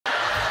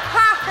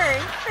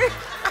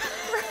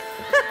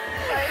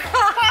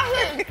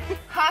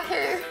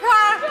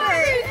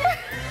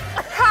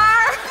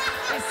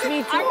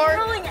Sweet I'm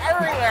drooling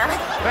everywhere.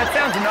 That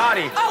sounds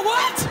naughty. Oh,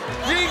 what?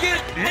 You didn't get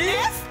it. An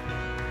F?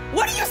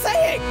 What are you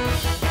saying?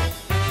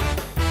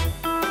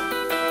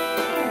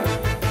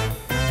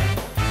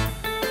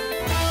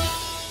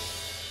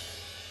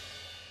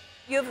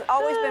 You've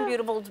always been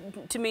beautiful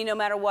to me no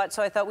matter what,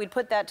 so I thought we'd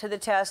put that to the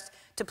test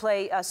to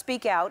play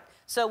Speak Out.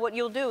 So what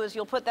you'll do is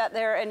you'll put that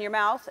there in your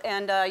mouth,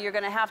 and you're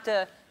gonna have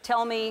to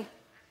tell me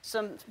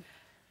some...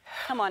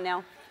 Come on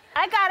now.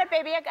 I got it,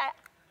 baby, I got it.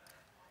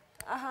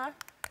 Uh-huh.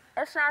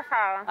 It's not a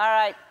problem. All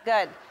right,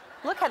 good.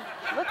 Look at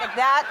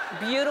that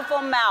beautiful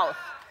mouth.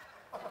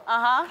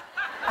 Uh-huh.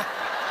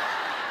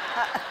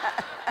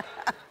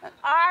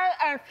 I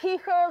am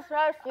people's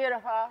most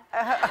beautiful.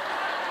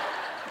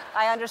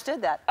 I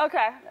understood that.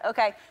 Okay.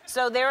 Okay,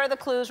 so there are the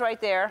clues right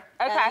there.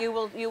 Okay. And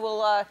you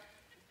will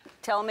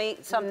tell me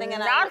something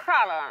and Not a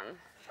problem.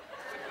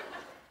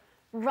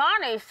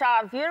 Ronnie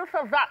saw a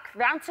beautiful duck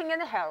bouncing in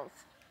the hills.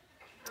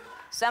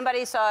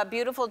 Somebody saw a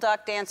beautiful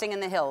duck dancing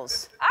in the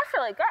hills. That's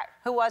really good.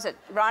 Who was it?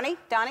 Ronnie?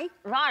 Donnie?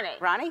 Ronnie.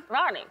 Ronnie?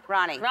 Ronnie.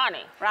 Ronnie.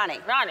 Ronnie. Ronnie.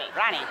 Ronnie.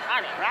 Ronnie.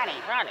 Ronnie. Ronnie.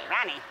 Ronnie.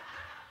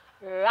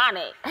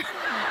 Ronnie. Ronnie.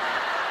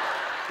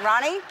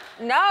 Ronnie?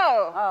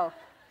 No. Oh,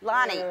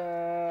 Lonnie.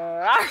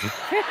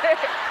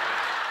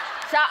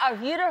 Saw a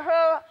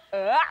beautiful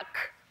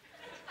rock.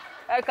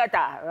 Look at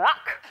that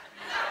rock.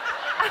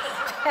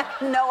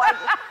 No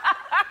idea.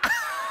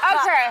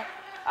 Okay.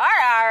 All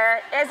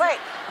right. Wait,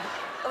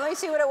 let me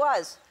see what it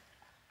was.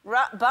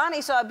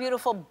 Bonnie saw a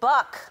beautiful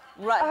buck.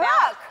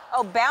 buck?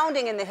 Oh,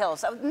 bounding in the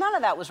hills. None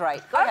of that was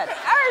right. Go ahead.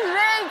 I was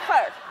really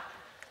close.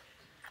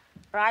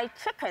 My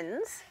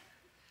chickens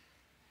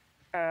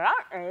are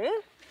in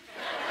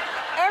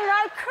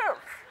my coop.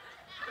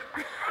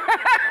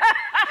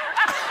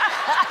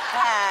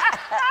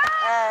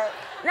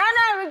 No,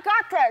 we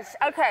got this.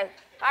 Okay,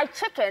 my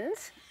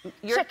chickens.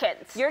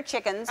 Chickens. Your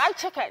chickens. My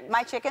chickens.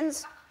 My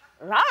chickens.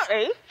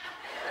 Ronnie.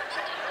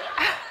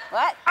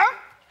 What?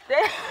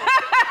 They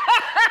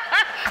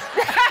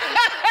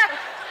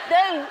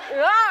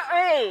want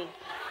me.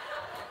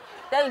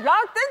 They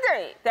want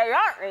me. They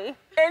want me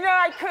in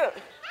my coop.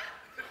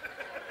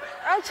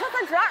 My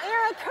chickens want me in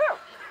my coop.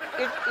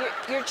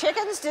 Your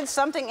chickens did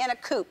something in a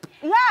coop.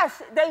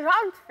 Yes, they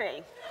want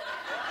me.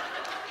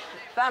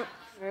 Bumped?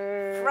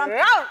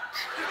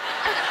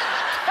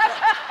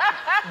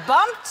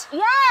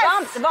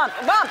 Yes. Bumped.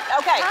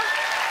 Okay. Huh?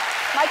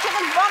 My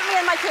chickens bumped me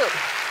in my coop.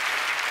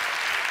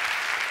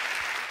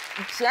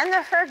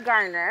 Jennifer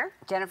Garner.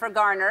 Jennifer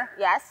Garner.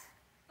 Yes.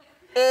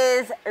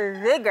 Is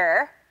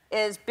bigger.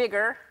 Is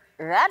bigger.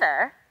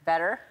 Better.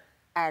 Better.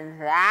 And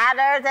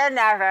badder than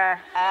ever.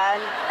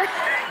 And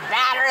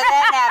badder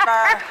than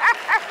ever.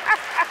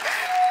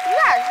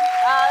 Yes.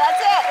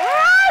 That's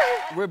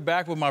it. We're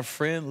back with my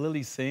friend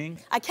Lily Singh.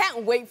 I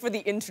can't wait for the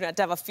internet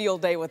to have a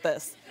field day with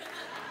this.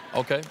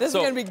 Okay. This is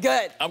gonna be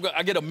good.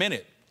 I get a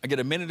minute. I get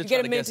a minute to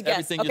try to guess everything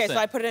you're saying. Okay, so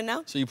I put it in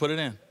now? So you put it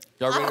in.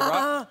 Y'all ready to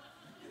rock?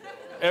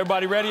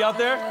 Everybody ready out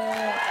there? All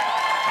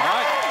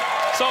right.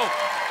 So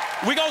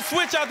we're gonna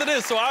switch after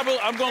this, so I'm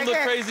gonna look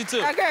crazy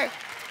too. Okay,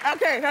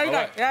 here you go.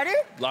 Right. You ready?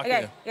 Lock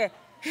in. Yeah.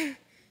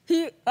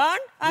 He and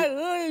I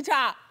Louis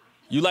top.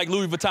 You like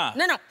Louis Vuitton?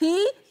 No.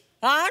 He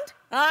and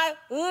I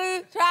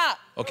Louis top.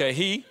 Okay,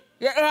 he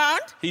Yeah,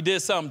 and?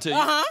 did something to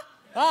you.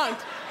 And?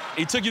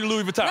 He took you to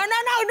Louis Vuitton. No,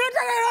 don't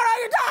take it all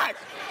your time.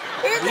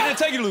 He didn't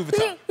take you to Louis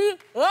Vuitton. He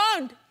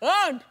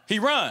and. He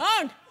run.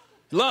 And.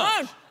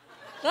 Lunch.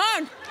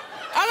 And.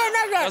 Okay,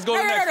 next. Let's go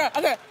to the next.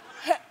 Okay.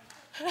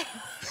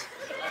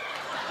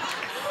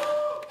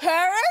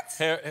 Parrots?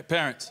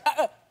 Parents.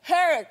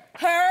 Harry.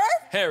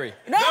 Harry.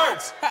 No.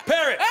 Birds.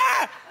 Parrot.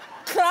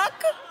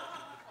 Cluck.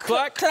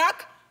 Cluck.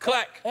 Cluck.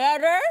 Clack.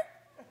 Better.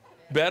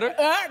 Better.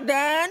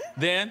 Then.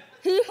 Then.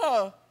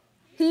 Hee-haw.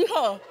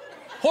 Hee-haw.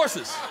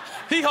 Horses.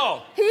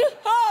 Hee-haw.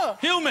 Hee-haw.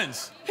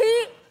 Humans.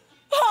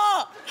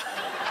 Hee-haw.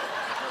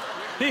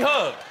 He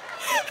hug.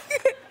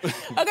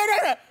 Okay,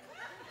 no.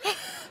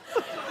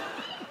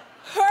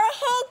 Her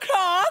whole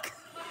clock.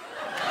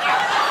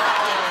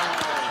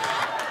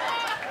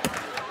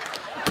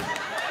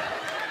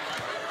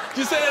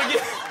 You say it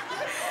again.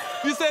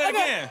 You say it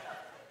again.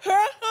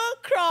 Her whole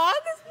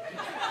clock.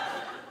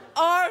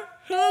 Or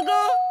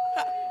Hugo.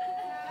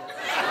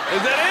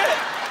 Is that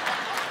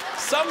it?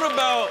 Something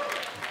about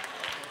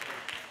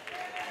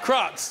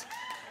Crocs.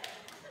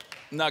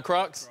 Not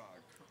Crocs?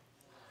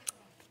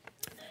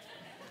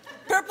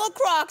 Purple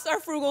Crocs are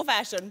frugal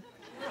fashion.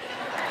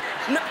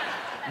 No.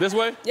 This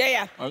way?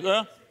 Yeah. Okay.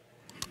 All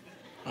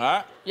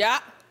right. Yeah.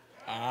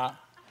 All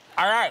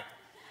right.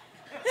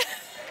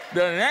 The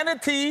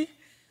manatee.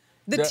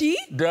 The tea?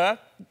 The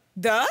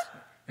The?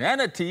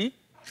 manatee.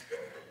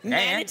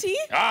 Manatee?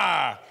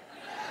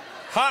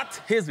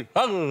 Hot his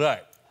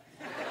right.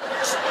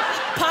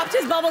 Popped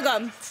his bubble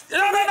gum.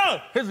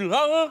 No. His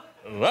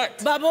right.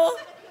 Bubble.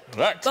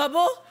 Right.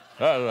 Bubble.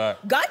 Right.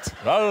 Gut.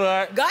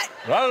 Right. Gut.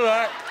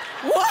 Right.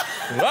 What?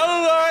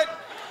 Right.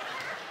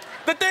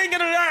 The thing in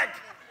the rack.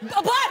 A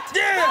butt.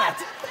 Yeah.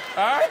 Butt.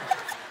 All right.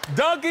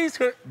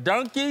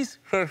 Donkeys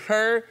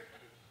prefer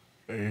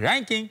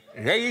ranking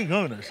Lady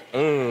Gunners.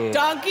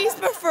 Donkeys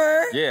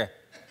prefer Yeah.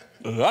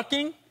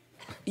 Lucking.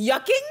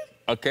 yucking.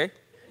 Okay.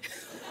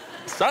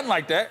 Something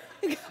like that.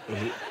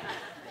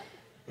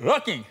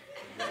 Lucking.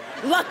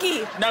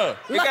 Lucky. No,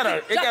 it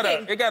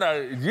got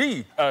a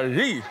G. A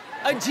G.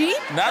 A G?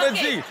 Not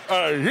Ducking.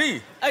 a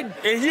G. A G.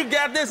 If you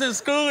got this in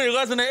school, it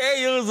wasn't an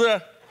A, it was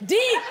a... D.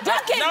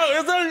 Ducking. No,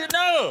 it's a...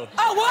 No.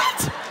 Oh,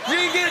 what? You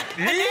didn't get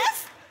An G?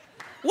 F?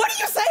 What are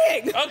you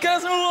saying? Okay,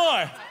 let's move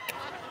on.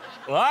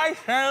 Why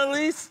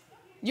families?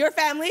 Your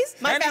families?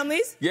 My Henny-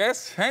 families?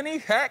 Yes, Henny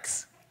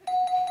Hacks.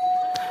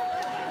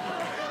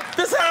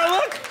 This is how I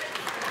look.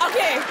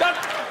 Okay.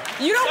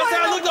 You don't That's want to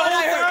how I know look the what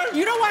whole I heard. time?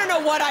 You don't want to know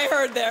what I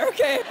heard there,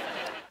 okay?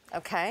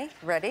 Okay,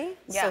 ready?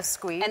 Yeah. So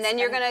squeeze. And then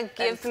you're gonna and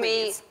give me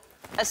please.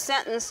 a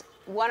sentence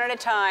one at a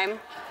time.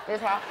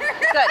 This one.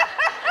 Good.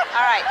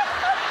 All right.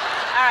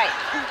 All right.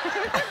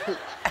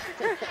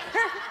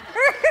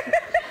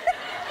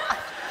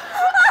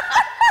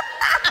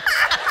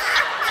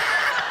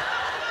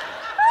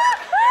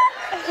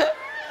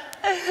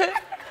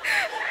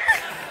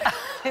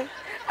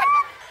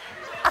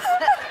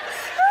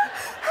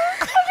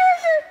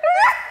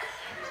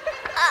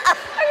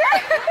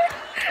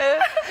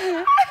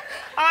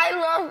 I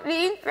love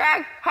being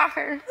back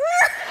puffers.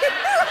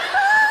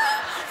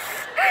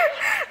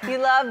 You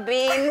love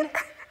bean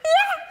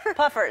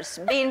puffers,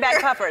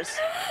 beanbag puffers.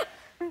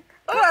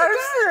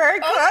 Close, very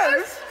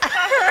close.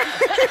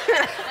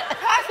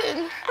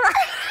 Puffing.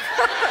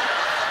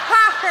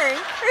 Hopping.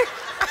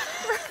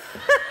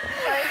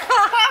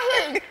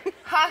 Puffing.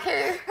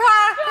 Puffing.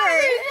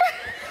 Hopping.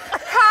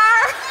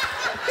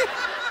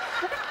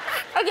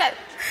 Okay.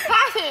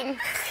 Puffing.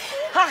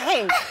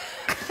 Huffing.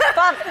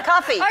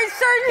 Coffee. I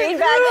started to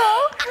Beanbag.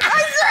 drool. I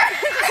started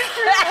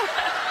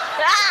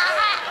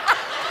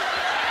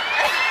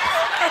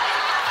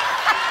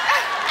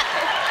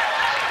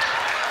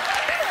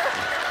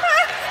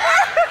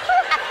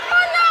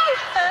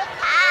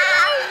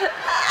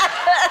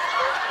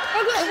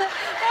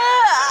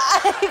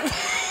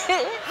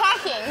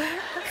Hawking.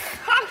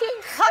 Hawking.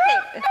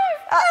 Huffing.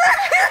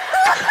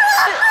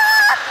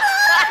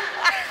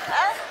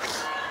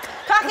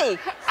 Coffee.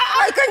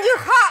 Why can you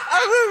hop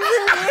over me?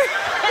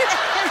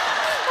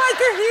 Why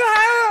can you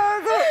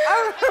hop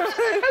over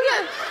me?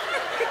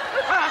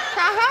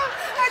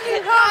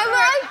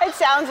 It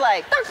sounds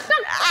like. What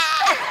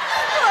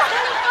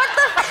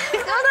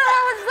the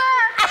hell was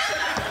that?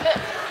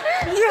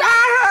 You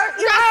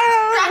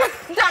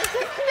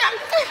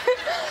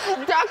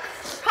Duck.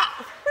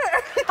 Hop.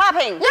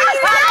 Popping. Yes,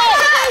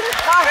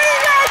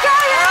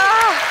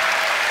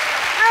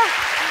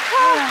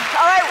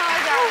 All right.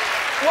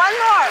 One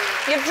more.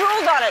 You've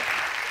drooled on it.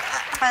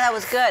 Oh, that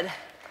was good.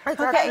 I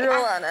got Okay.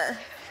 drool on it.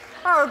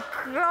 Oh,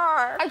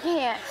 God. I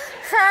can't.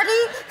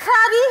 Fatty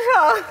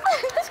hooked.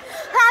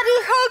 Fatty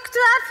hooked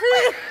that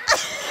thing.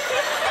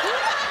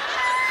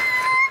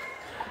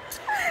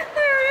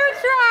 Here, you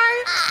try.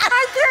 I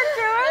can't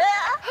do it.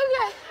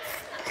 Okay.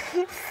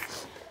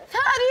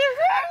 Fatty.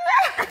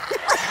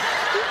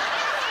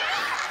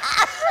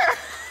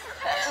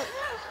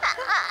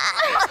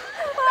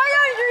 Why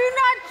are you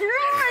not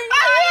drooling?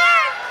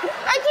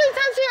 I keep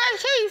touching my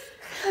cheese.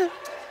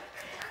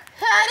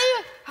 Fatty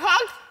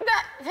hugged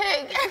that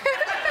pig.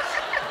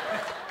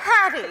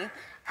 Hattie.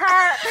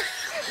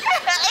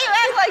 You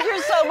act like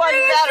you're so much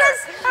better.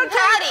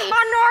 Hattie.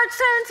 On March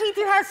 17th,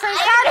 you had St.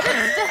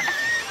 Patrick's Day.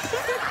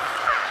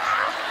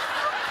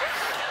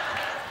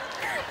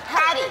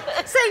 Hattie.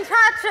 St.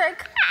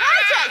 Patrick.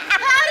 Hattie.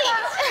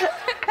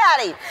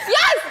 Patty.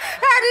 Yes.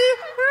 Hattie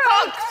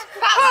Hugged.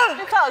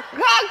 Coke.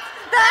 Hugged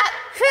that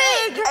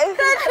pig.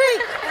 That pig.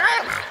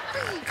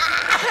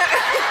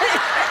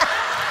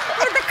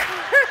 With the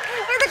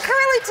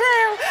curly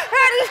tail.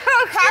 Hattie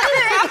hooked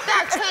Hugged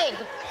that pig.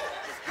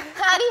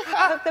 Hattie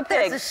hugged The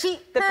There's pig. a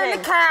sheep The and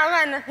pig. a cow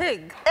and a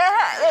pig.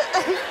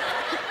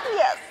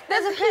 Yes.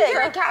 There's a pig.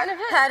 pig. Kind of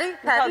pig. Hattie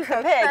Coke the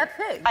hooked pig. that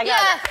pig. I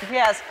got it.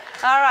 Yes.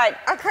 All right.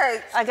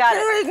 Okay. I got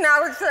Can it. we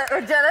acknowledge that,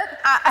 or Janet?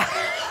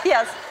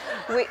 Yes.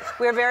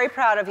 We're very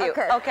proud of you.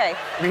 Okay.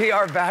 We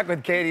are back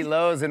with Katie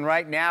Lowe's, and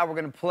right now we're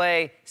gonna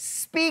play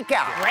Speak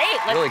Out. Great.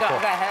 Let's Really go. cool.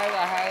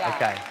 Okay.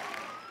 Okay.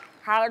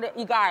 How did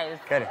you guys?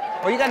 Good.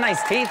 Well, you got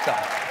nice teeth, though.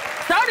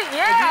 So did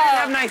you. If you didn't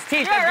have nice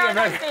teeth, Yeah, that'd be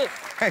nice amazing. teeth.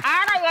 And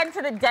I went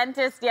to the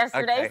dentist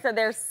yesterday, Okay. so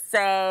they're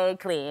so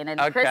clean and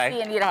Okay.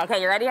 crispy and okay,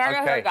 you ready? Here we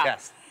go.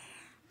 Yes.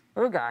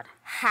 Oh God.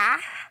 Ha.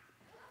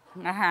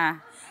 Ha.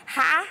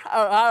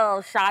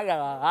 Oh, shy a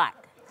lot.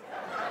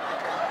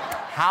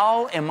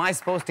 How am I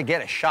supposed to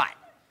get a shot?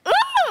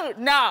 Ooh,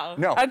 no.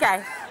 No.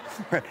 Okay.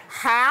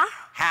 Ha.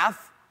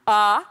 Half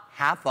Uh.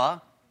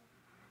 a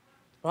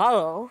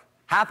Oh.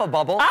 half a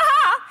bubble.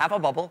 Uh-huh. Half a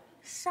bubble.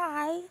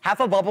 Shy. Half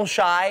a bubble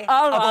shy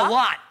of a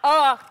lot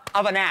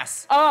of an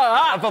ass.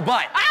 Of a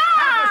butt.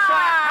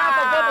 Half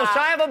a bubble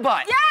shy of a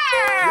butt. Yeah.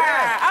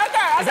 Yes.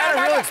 Okay. Is that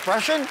a real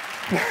expression?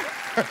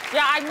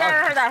 Yeah, I've never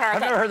heard that.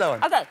 I've never heard that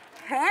one. Okay.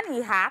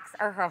 Handy hacks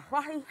are her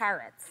fluffy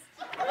carrots.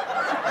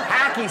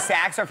 Hacky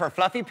sacks are for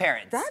fluffy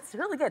parents. That's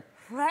really good.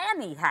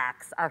 Fanny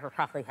hacks are for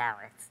fluffy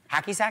parents.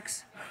 Hacky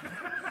sacks?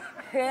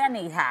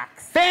 Fanny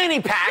hacks. Fanny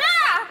packs.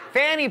 Yeah.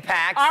 Fanny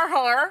packs Are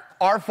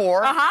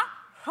for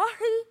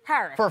fluffy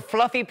parents. for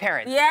fluffy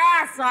parents.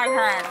 Yes, my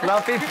friend.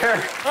 Fluffy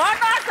parents. One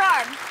more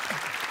time.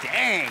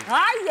 Dang.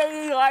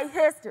 I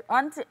history.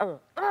 I'm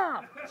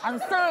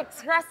so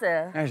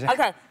expressive.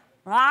 Okay.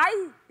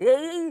 I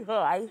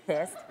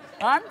hissed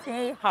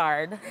auntie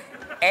hard.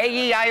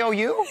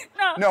 A-E-I-O-U?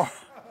 No. No.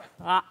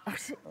 I.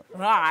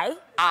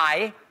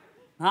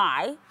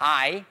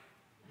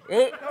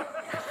 It.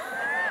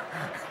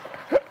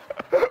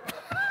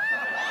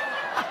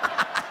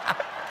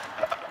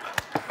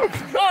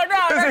 Oh no,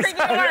 I'm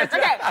thinking the words.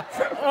 Okay.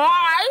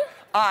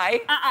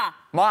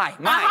 My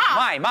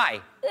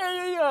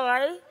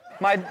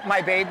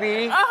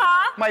baby.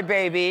 My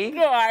baby.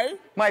 Boy.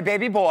 My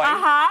baby boy.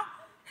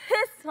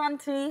 Hissed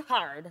auntie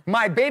hard.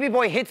 My baby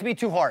boy hits me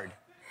too hard.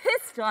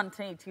 Hissed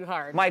auntie too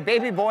hard. My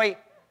baby boy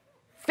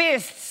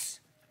fists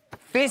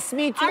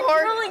me too I'm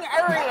hard. drooling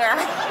everywhere.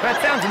 That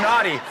sounds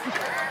naughty.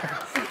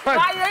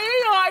 My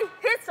baby boy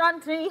hits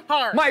auntie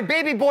hard. My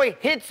baby boy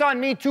hits on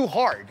me too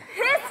hard.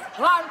 Hissed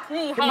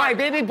auntie hard. My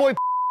baby boy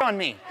on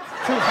me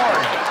too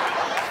hard.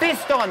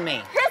 Fist on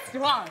me. Hissed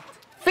wrong.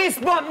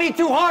 Fist bump me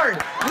too hard.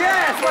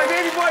 Yes, my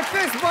baby boy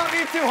fist bump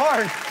me too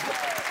hard.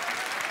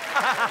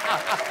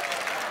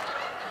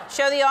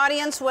 Show the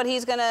audience what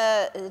he's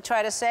gonna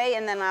try to say,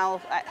 and then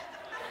all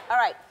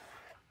right.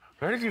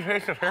 Where did you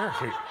place the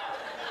parakeet?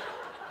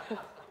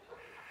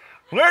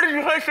 Where did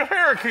you place the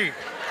parakeet?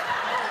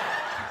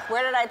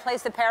 Where did I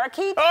place the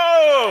parakeet?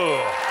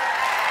 Oh!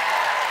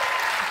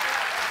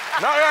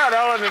 Not yet,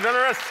 Ellen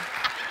DeGeneres.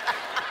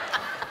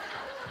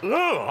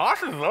 Ooh,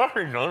 horses love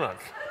free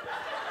donuts.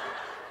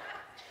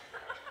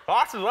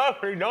 Horses love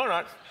free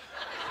donuts.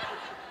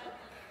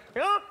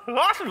 Yeah,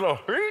 horses love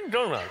free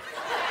donuts.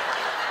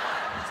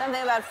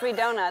 Something about free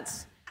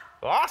donuts.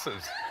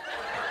 Horses.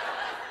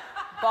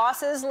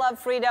 Bosses love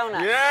free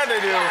donuts. Yeah, they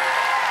do.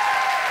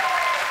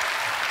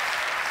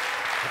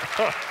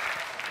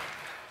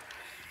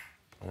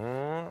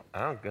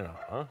 I'm gonna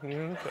hug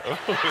you.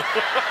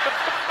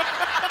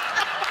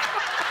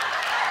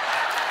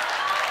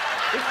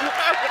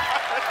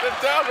 It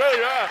sounds really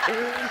bad.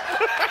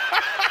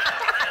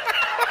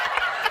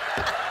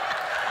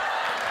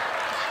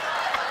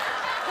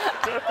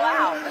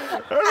 Wow.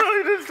 That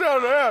really did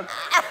sound bad.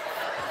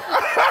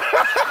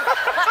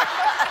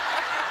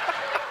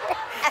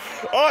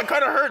 Oh, it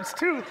kind of hurts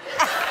too.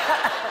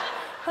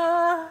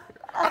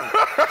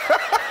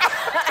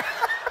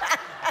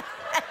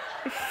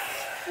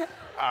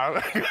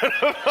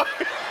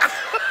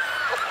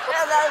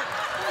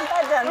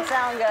 That doesn't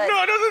sound good.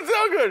 No, it doesn't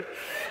sound good.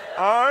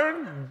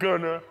 I'm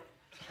gonna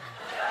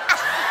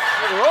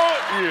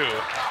vote you.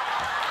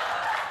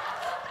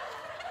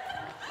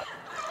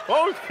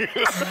 Vote you.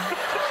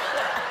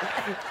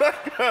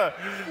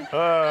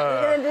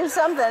 You're gonna do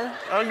something.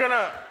 I'm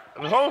gonna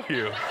vote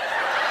you.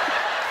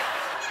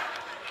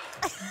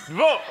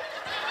 Vote.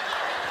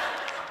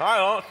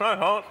 I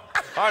vote.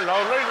 I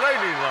love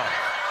ladies vote.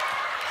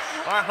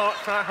 I vote.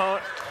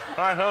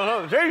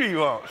 Lady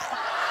vote.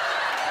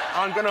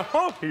 I'm gonna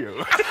vote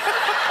you.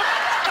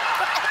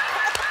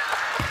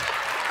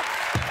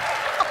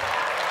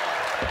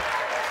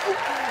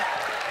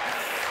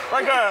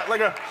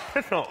 like a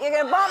pistol. You're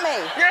gonna bump me.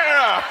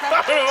 Yeah!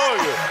 I'm gonna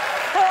vote you.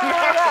 Oh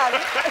my God.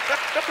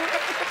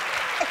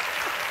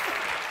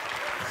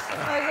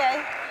 Okay.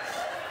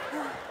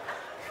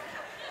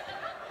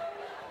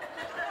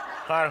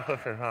 Hi,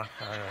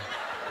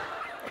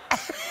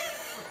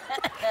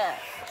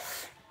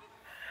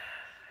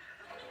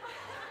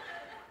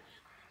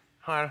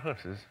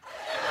 horses.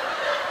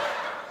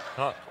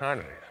 Not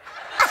sideways.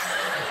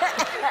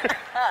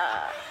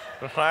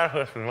 The side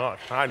horse is not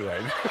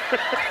sideways.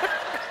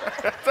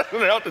 That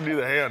doesn't help to do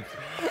the hands.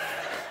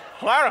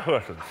 Flat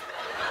horses.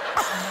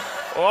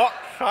 Walk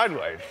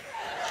sideways.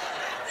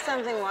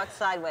 Something walks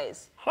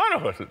sideways.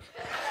 Flat horses.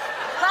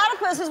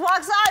 Platypuses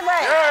walk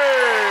sideways.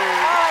 Yay!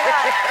 Oh my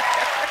God.